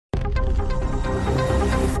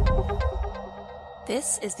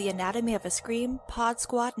This is the Anatomy of a Scream Pod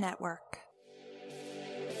Squad Network.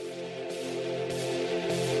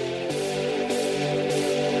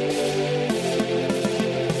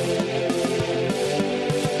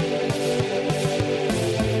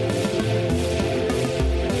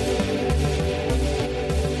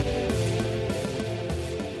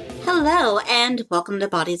 Hello, and welcome to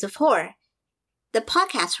Bodies of Horror, the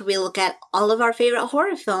podcast where we look at all of our favorite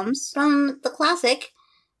horror films, from the classic,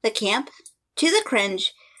 the camp, to the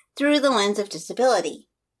cringe, through the lens of disability.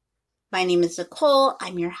 My name is Nicole,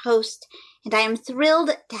 I'm your host, and I am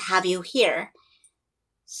thrilled to have you here.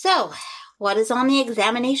 So, what is on the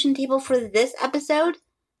examination table for this episode?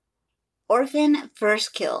 Orphan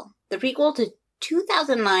First Kill, the prequel to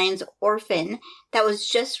 2009's Orphan that was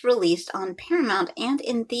just released on Paramount and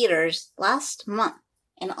in theaters last month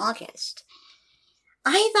in August.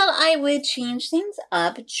 I thought I would change things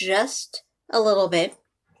up just a little bit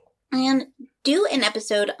and do an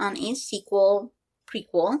episode on a prequel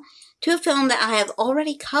to a film that I have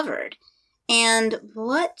already covered. And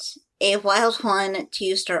what a wild one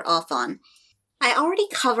to start off on. I already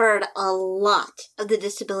covered a lot of the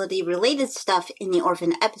disability-related stuff in the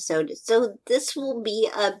Orphan episode, so this will be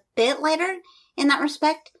a bit lighter in that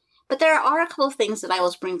respect, but there are a couple of things that I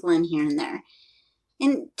will sprinkle in here and there.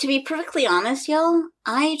 And to be perfectly honest, y'all,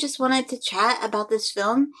 I just wanted to chat about this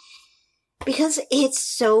film because it's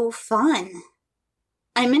so fun.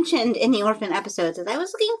 I mentioned in the Orphan episodes that I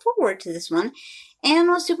was looking forward to this one and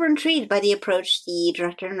was super intrigued by the approach the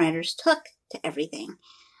director and writers took to everything.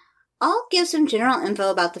 I'll give some general info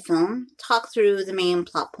about the film, talk through the main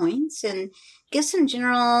plot points, and give some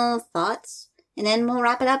general thoughts, and then we'll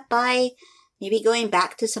wrap it up by maybe going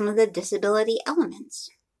back to some of the disability elements.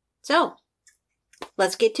 So,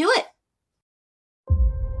 let's get to it.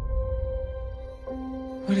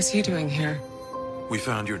 What is he doing here? We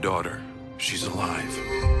found your daughter. She's alive.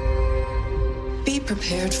 Be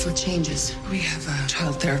prepared for changes. We have a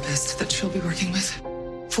child therapist that she'll be working with.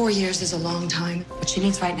 4 years is a long time. What she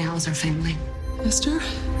needs right now is our family. Esther?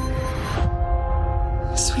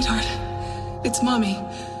 Sweetheart, it's Mommy.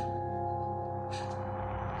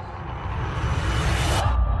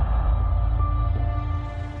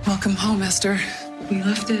 Welcome home, Esther. We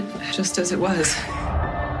left it just as it was.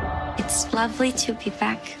 It's lovely to be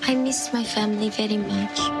back. I miss my family very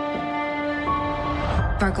much.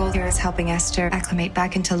 Our goal here is helping Esther acclimate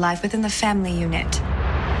back into life within the family unit.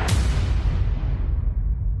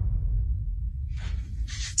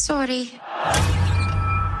 Sorry.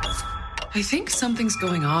 I think something's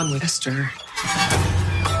going on with Esther.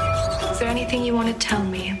 Is there anything you want to tell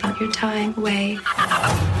me about your time away?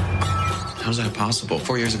 How's that possible?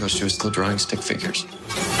 4 years ago, she was still drawing stick figures.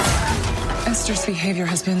 Esther's behavior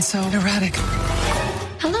has been so erratic.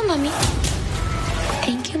 Hello, Mommy.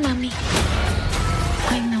 Thank you, Mommy.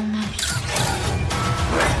 I know, Mommy.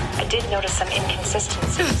 I did notice some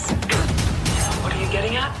inconsistencies. What are you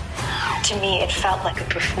getting at? To me, it felt like a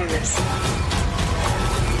performance.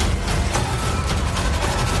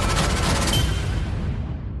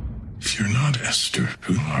 If you're not Esther,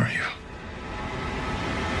 who are you?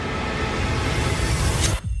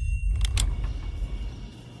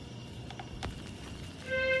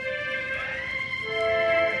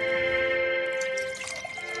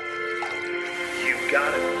 You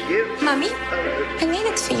gotta give. Mommy, I made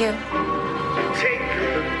it for you. Take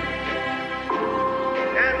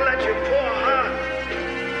and let your poor heart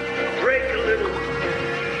break a little.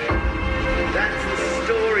 That's the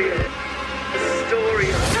story of it. The story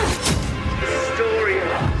of it. The story of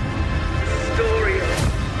it. The story of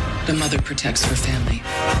it. The mother protects her family.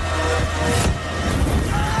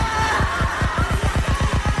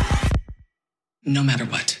 No matter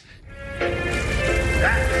what.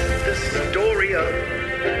 That's the story of it.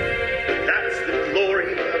 That's the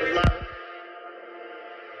glory of love.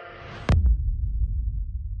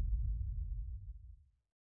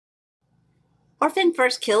 Orphan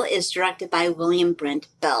First Kill is directed by William Brent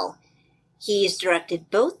Bell. He's directed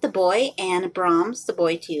both The Boy and Brahms, The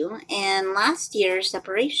Boy 2, and last year's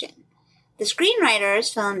Separation. The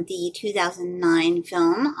screenwriters from the 2009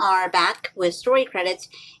 film are back with story credits,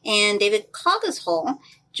 and David Coggeshall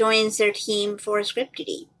joins their team for script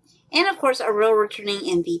duty. And of course, our real returning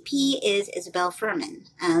MVP is Isabelle Fuhrman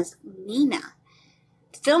as Nina.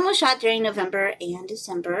 The film was shot during November and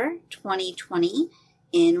December 2020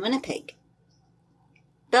 in Winnipeg.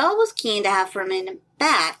 Bell was keen to have Fuhrman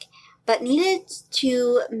back, but needed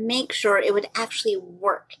to make sure it would actually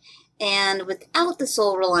work, and without the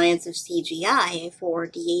sole reliance of CGI for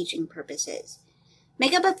de-aging purposes.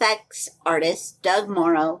 Makeup effects artist Doug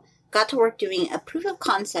Morrow got to work doing a proof of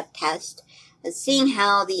concept test seeing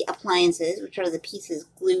how the appliances, which are the pieces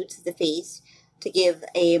glued to the face to give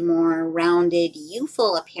a more rounded,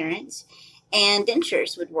 youthful appearance, and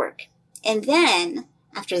dentures would work. And then,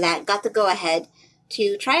 after that, got the go-ahead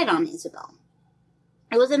to try it on Isabel.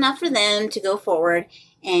 It was enough for them to go forward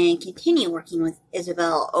and continue working with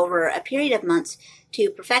Isabel over a period of months to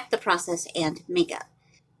perfect the process and makeup.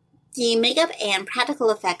 The makeup and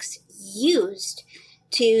practical effects used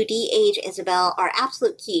to de-age Isabel are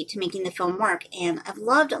absolute key to making the film work, and I've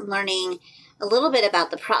loved learning a little bit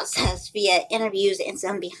about the process via interviews and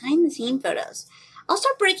some behind-the-scene photos. I'll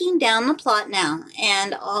start breaking down the plot now,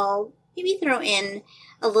 and I'll maybe throw in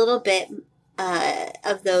a little bit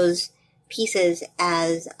of those pieces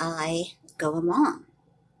as I go along.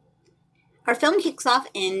 Our film kicks off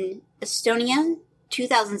in Estonia,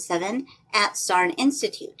 2007, at Saarinen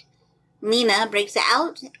Institute. Lena breaks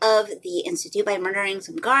out of the institute by murdering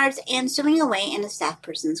some guards and stowing away in a staff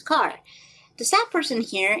person's car. The staff person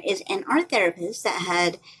here is an art therapist that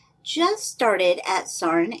had just started at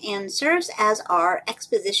Saarinen and serves as our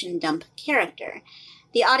exposition dump character.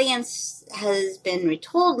 The audience has been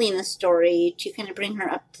retold Lena's story to kind of bring her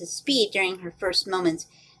up to speed during her first moments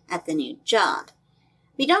at the new job.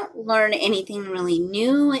 We don't learn anything really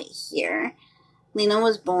new here. Lena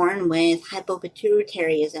was born with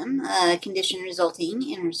hypopituitarism, a condition resulting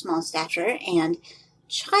in her small stature and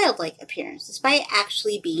childlike appearance, despite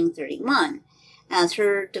actually being 31, as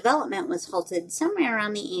her development was halted somewhere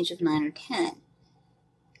around the age of 9 or 10.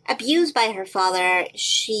 Abused by her father,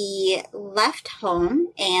 she left home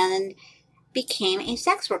and became a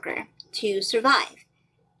sex worker to survive.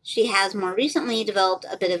 She has more recently developed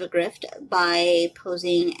a bit of a grift by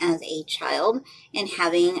posing as a child and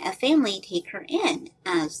having a family take her in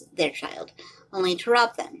as their child, only to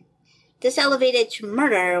rob them. This elevated to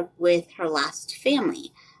murder with her last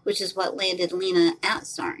family, which is what landed Lena at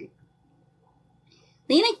Saarinen.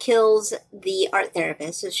 Lena kills the art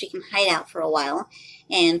therapist so she can hide out for a while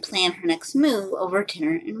and plan her next move over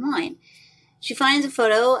dinner and wine. She finds a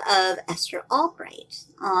photo of Esther Albright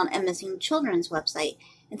on a missing children's website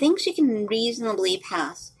and thinks she can reasonably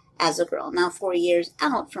pass as a girl, now 4 years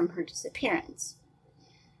out from her disappearance.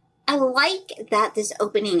 I like that this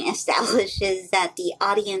opening establishes that the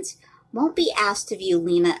audience won't be asked to view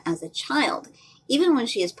Lena as a child, even when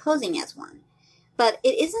she is posing as one. But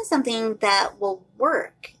it isn't something that will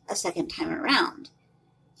work a second time around.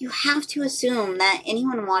 You have to assume that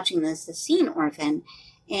anyone watching this has seen Orphan,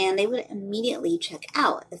 and they would immediately check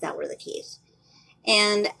out if that were the case.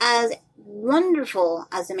 And as wonderful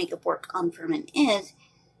as the makeup work on Furman is,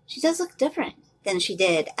 she does look different than she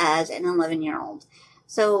did as an 11-year-old.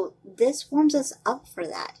 So this warms us up for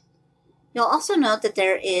that. You'll also note that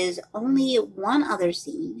there is only one other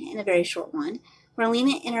scene, and a very short one, where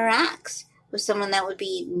Lena interacts with someone that would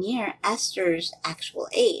be near Esther's actual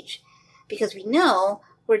age. Because we know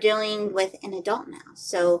we're dealing with an adult now,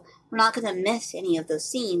 so we're not going to miss any of those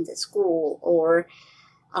scenes at school or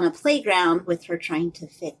on a playground with her trying to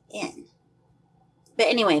fit in. But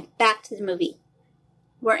anyway, back to the movie.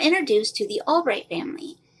 We're introduced to the Albright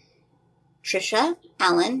family. Trisha,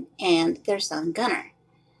 Alan, and their son Gunnar.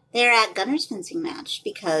 They're at Gunnar's fencing match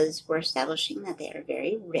because we're establishing that they are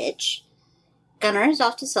very rich. Gunnar is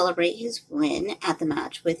off to celebrate his win at the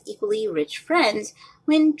match with equally rich friends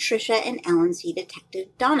when Trisha and Alan see Detective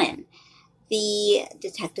Donnan, the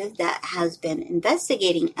detective that has been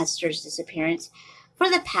investigating Esther's disappearance for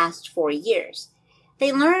the past 4 years.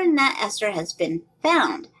 They learn that Esther has been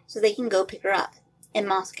found, so they can go pick her up in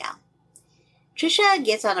Moscow. Trisha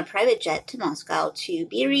gets on a private jet to Moscow to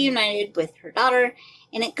be reunited with her daughter,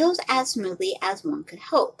 and it goes as smoothly as one could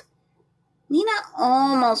hope. Lena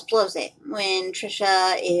almost blows it when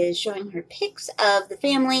Trisha is showing her pics of the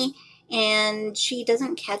family, and she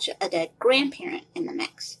doesn't catch a dead grandparent in the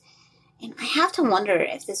mix. And I have to wonder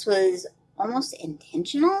if this was almost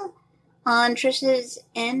intentional on Trisha's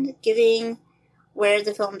end, given where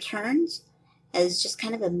the film turns, as just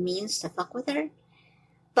kind of a means to fuck with her.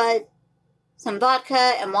 But some vodka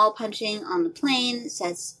and wall punching on the plane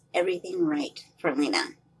sets everything right for Lena.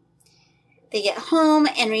 They get home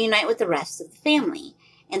and reunite with the rest of the family,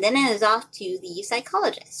 and then it is off to the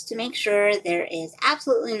psychologist to make sure there is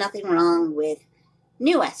absolutely nothing wrong with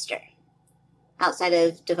new Esther, outside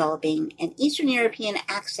of developing an Eastern European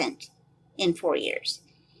accent in 4 years.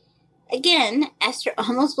 Again, Esther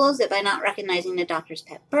almost blows it by not recognizing the doctor's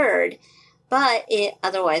pet bird, but it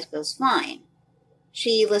otherwise goes fine.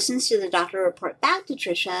 She listens to the doctor report back to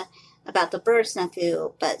Trisha about the bird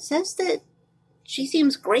snafu, but says that she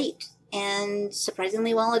seems great and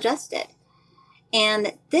surprisingly well adjusted.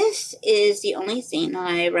 And this is the only scene that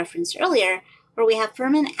I referenced earlier where we have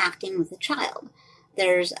Furman acting with a child.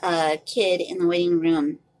 There's a kid in the waiting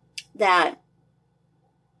room that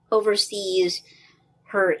oversees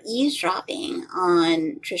her eavesdropping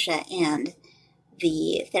on Trisha and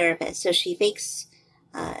the therapist. So she fakes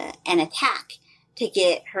an attack to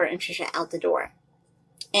get her and Trisha out the door.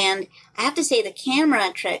 And I have to say the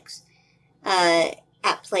camera tricks at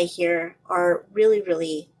play here are really,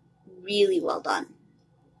 really, really well done.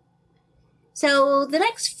 So the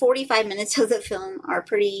next 45 minutes of the film are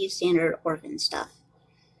pretty standard orphan stuff.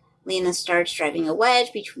 Lena starts driving a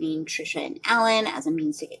wedge between Trisha and Alan as a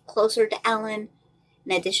means to get closer to Alan.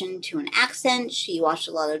 In addition to an accent, she watched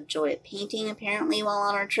a lot of Joy of Painting apparently while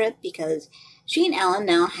on her trip because she and Alan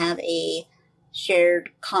now have a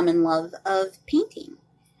shared common love of painting.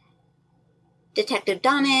 Detective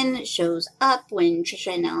Donnan shows up when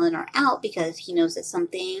Trisha and Alan are out because he knows that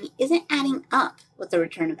something isn't adding up with the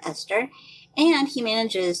return of Esther, and he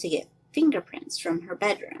manages to get fingerprints from her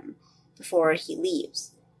bedroom before he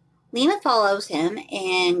leaves. Lena follows him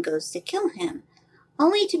and goes to kill him,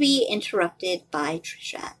 only to be interrupted by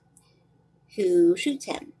Trisha, who shoots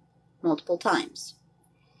him multiple times.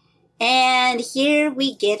 And here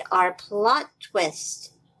we get our plot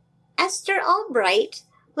twist. Esther Albright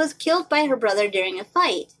was killed by her brother during a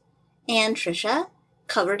fight, and Trisha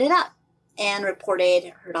covered it up and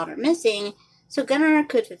reported her daughter missing so Gunnar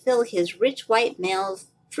could fulfill his rich white male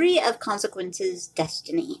free of consequences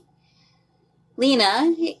destiny.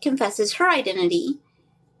 Lena confesses her identity,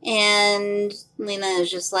 and Lena is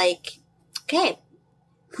just like, okay,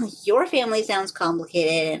 your family sounds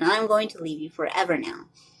complicated, and I'm going to leave you forever now.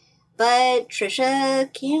 But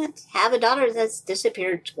Trisha can't have a daughter that's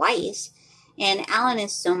disappeared twice, and Alan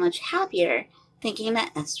is so much happier thinking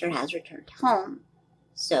that Esther has returned home.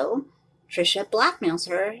 So Trisha blackmails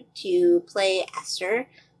her to play Esther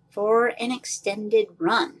for an extended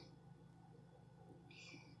run.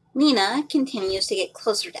 Lena continues to get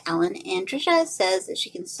closer to Alan, and Trisha says that she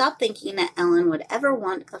can stop thinking that Alan would ever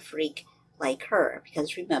want a freak like her,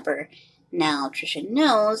 because remember, now Trisha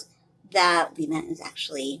knows that Lena is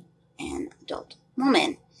actually an adult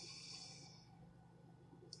woman.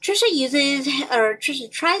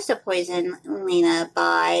 Trisha tries to poison Lena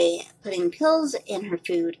by putting pills in her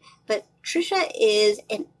food, but Trisha is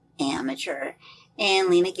an amateur, and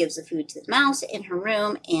Lena gives the food to the mouse in her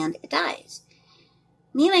room, and it dies.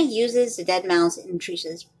 Lena uses the dead mouse in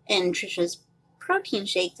Trisha's protein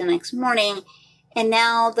shake the next morning, and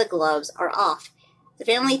now the gloves are off. The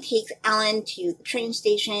family takes Alan to the train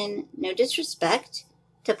station. No disrespect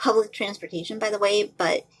to public transportation, by the way,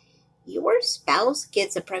 but your spouse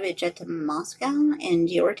gets a private jet to Moscow and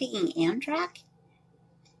you're taking Amtrak?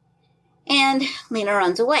 And Lena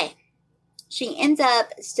runs away. She ends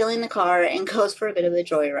up stealing the car and goes for a bit of a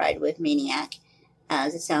joyride with Maniac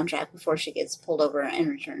as a soundtrack before she gets pulled over and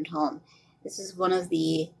returned home. This is one of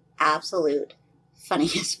the absolute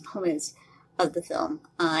funniest moments of the film.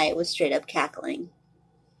 I was straight up cackling.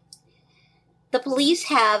 The police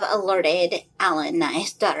have alerted Alan that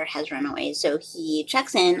his daughter has run away, so he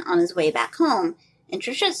checks in on his way back home, and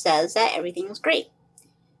Trisha says that everything is great.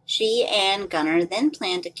 She and Gunnar then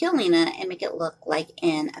plan to kill Lena and make it look like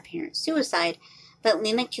an apparent suicide, but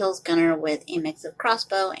Lena kills Gunnar with a mix of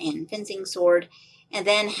crossbow and fencing sword, and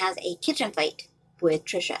then has a kitchen fight with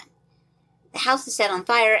Trisha. The house is set on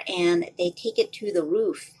fire, and they take it to the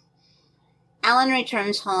roof. Alan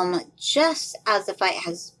returns home just as the fight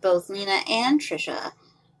has both Lena and Trisha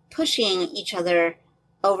pushing each other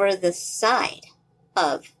over the side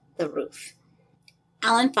of the roof.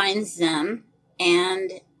 Alan finds them,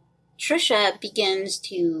 and Trisha begins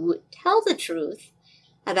to tell the truth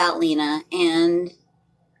about Lena and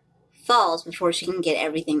falls before she can get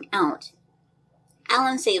everything out.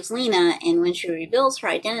 Alan saves Lena, and when she reveals her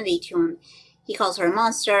identity to him, he calls her a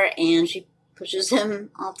monster, and she pushes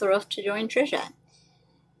him off the roof to join Trisha.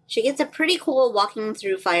 She gets a pretty cool walking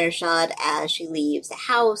through fire shot as she leaves the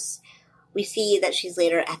house. We see that she's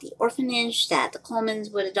later at the orphanage that the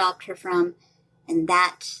Colemans would adopt her from, and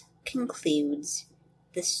that concludes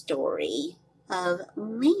the story of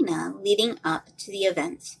Lena leading up to the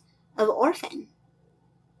events of Orphan.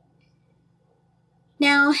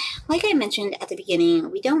 Now, like I mentioned at the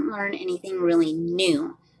beginning, we don't learn anything really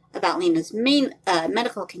new about Lena's main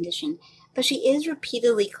medical condition, but she is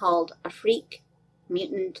repeatedly called a freak,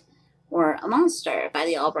 mutant, or a monster by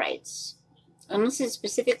the Albrights, and this is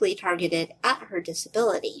specifically targeted at her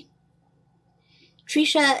disability.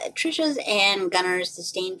 Trisha's and Gunnar's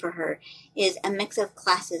disdain for her is a mix of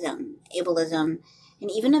classism, ableism, and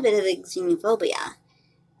even a bit of xenophobia,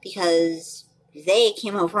 because they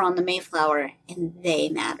came over on the Mayflower and they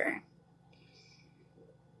matter.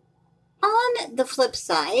 On the flip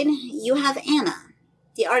side, you have Anna,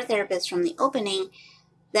 the art therapist from the opening,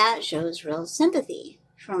 that shows real sympathy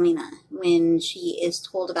for Lena when she is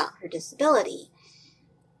told about her disability.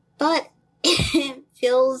 But it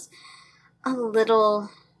feels a little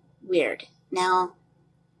weird. Now,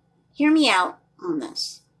 hear me out on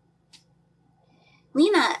this.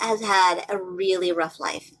 Lena has had a really rough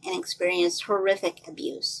life and experienced horrific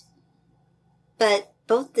abuse. But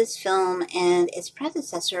both this film and its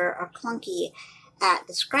predecessor are clunky at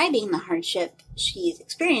describing the hardship she's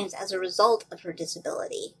experienced as a result of her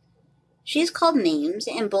disability. She's called names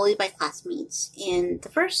and bullied by classmates in the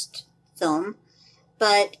first film,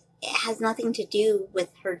 but it has nothing to do with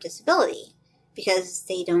her disability because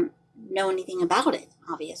they don't know anything about it,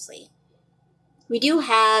 obviously. We do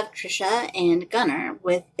have Trisha and Gunnar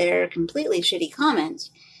with their completely shitty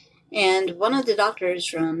comments, and one of the doctors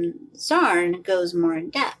from Sarn goes more in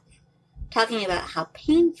depth, talking about how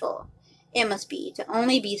painful it must be to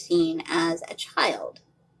only be seen as a child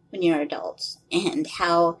when you're adults, and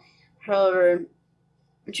how her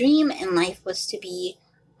dream in life was to be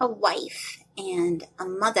a wife and a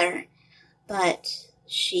mother, but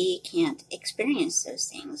she can't experience those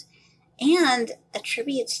things, and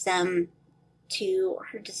attributes them to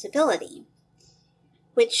her disability,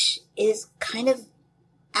 which is kind of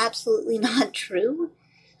absolutely not true.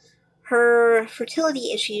 Her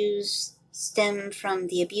fertility issues stem from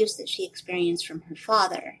the abuse that she experienced from her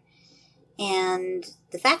father, and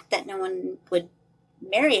the fact that no one would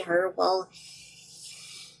marry her, well,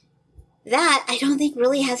 that I don't think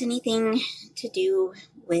really has anything to do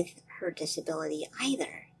with her disability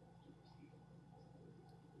either.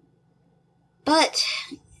 But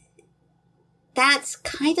that's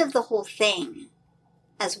kind of the whole thing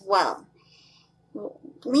as well.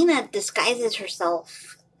 Lena disguises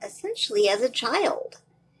herself essentially as a child.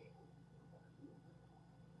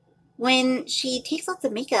 When she takes off the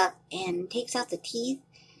makeup and takes out the teeth,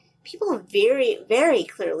 people very, very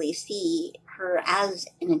clearly see her as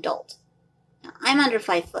an adult. Now, I'm under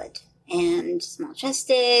 5 foot and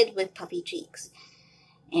small-chested with puffy cheeks,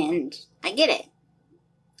 and I get it.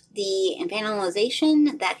 The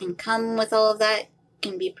infantilization that can come with all of that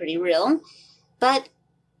can be pretty real, but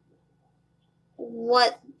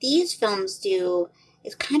what these films do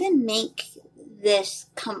is kind of make this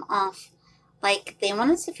come off like they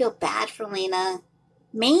want us to feel bad for Lena,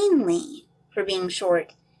 mainly for being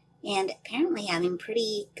short and apparently having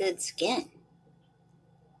pretty good skin.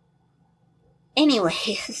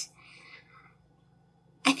 Anyways,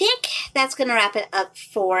 I think that's going to wrap it up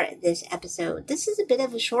for this episode. This is a bit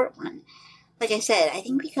of a short one. Like I said, I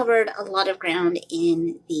think we covered a lot of ground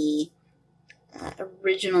in the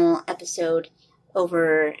original episode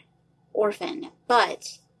over Orphan,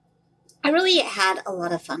 but I really had a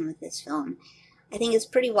lot of fun with this film. I think it's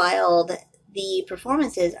pretty wild. The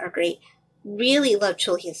performances are great. Really love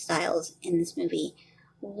Julia Stiles in this movie.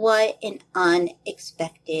 What an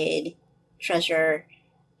unexpected treasure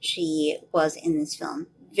she was in this film.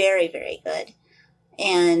 Very, very good.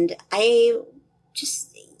 And I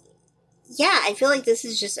feel like this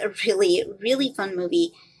is just a really, really fun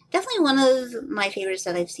movie. Definitely one of my favorites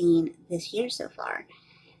that I've seen this year so far.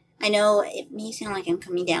 I know it may sound like I'm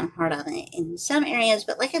coming down hard on it in some areas,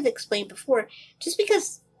 but like I've explained before, just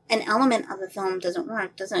because an element of a film doesn't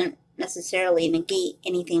work doesn't necessarily negate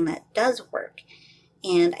anything that does work.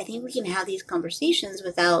 And I think we can have these conversations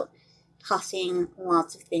without tossing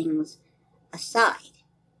lots of things aside.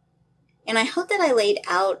 And I hope that I laid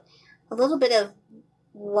out a little bit of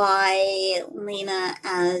why Lena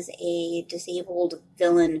as a disabled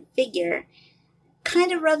villain figure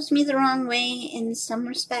kind of rubs me the wrong way in some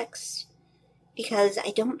respects, because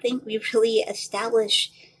I don't think we really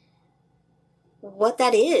establish what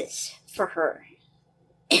that is for her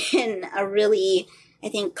in a really, I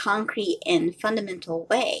think, concrete and fundamental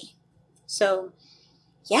way. So,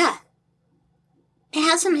 yeah, it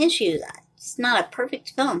has some issues. It's not a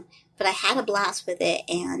perfect film, but I had a blast with it,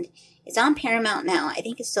 and it's on Paramount now. I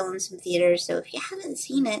think it's still in some theaters, so if you haven't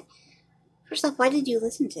seen it, first off, why did you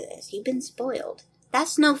listen to this? You've been spoiled.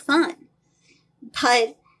 That's no fun.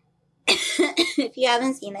 But if you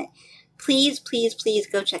haven't seen it, please, please, please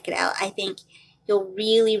go check it out. I think you'll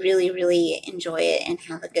really, really, really enjoy it and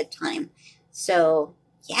have a good time. So,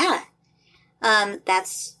 yeah.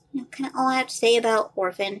 That's kind of all I have to say about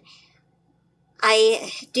Orphan.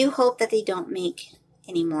 I do hope that they don't make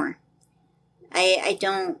any more. I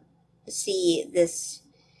don't see this.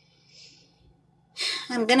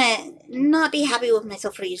 I'm gonna not be happy with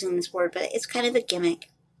myself for using this word, but it's kind of a gimmick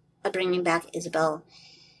of bringing back Isabel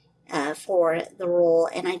for the role,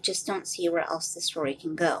 and I just don't see where else the story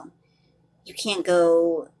can go. You can't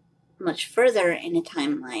go much further in a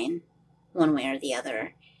timeline, one way or the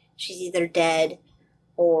other. She's either dead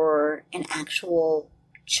or an actual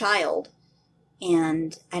child.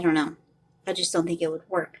 And I don't know. I just don't think it would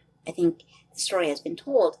work. I think the story has been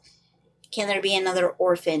told. Can there be another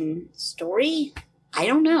orphan story? I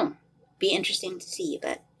don't know. Be interesting to see,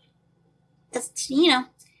 but that's,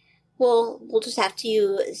 we'll just have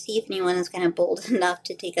to see if anyone is kind of bold enough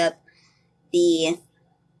to take up the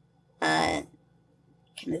kind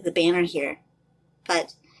of the banner here.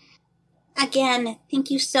 But again,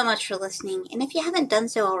 thank you so much for listening. And if you haven't done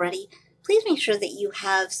so already, please make sure that you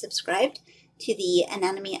have subscribed to the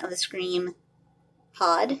Anatomy of a Scream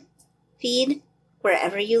pod feed,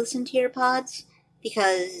 wherever you listen to your pods,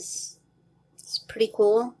 because it's pretty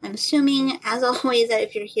cool. I'm assuming, as always, that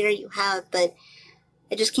if you're here, you have, but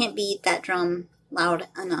I just can't beat that drum loud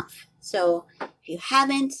enough. So if you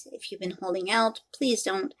haven't, if you've been holding out, please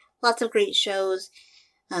don't. Lots of great shows.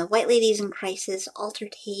 White Ladies in Crisis, Alter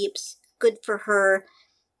Tapes, Good for Her,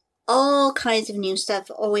 all kinds of new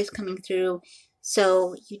stuff always coming through,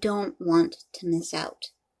 so you don't want to miss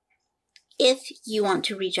out. If you want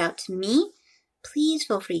to reach out to me, please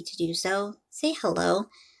feel free to do so. Say hello.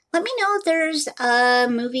 Let me know if there's a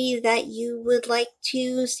movie that you would like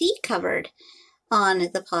to see covered on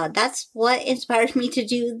the pod. That's what inspired me to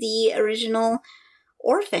do the original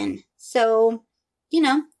Orphan. So,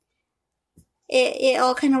 it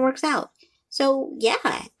all kind of works out. So,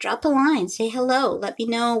 yeah, drop a line. Say hello. Let me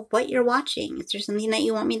know what you're watching. Is there something that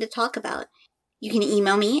you want me to talk about? You can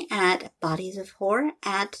email me at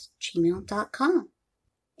bodiesofhorror@gmail.com.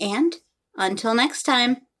 And until next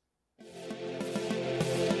time.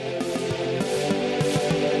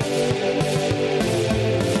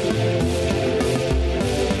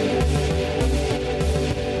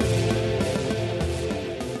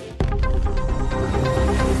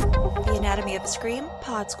 The Anatomy of a Scream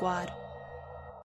Pod Squad.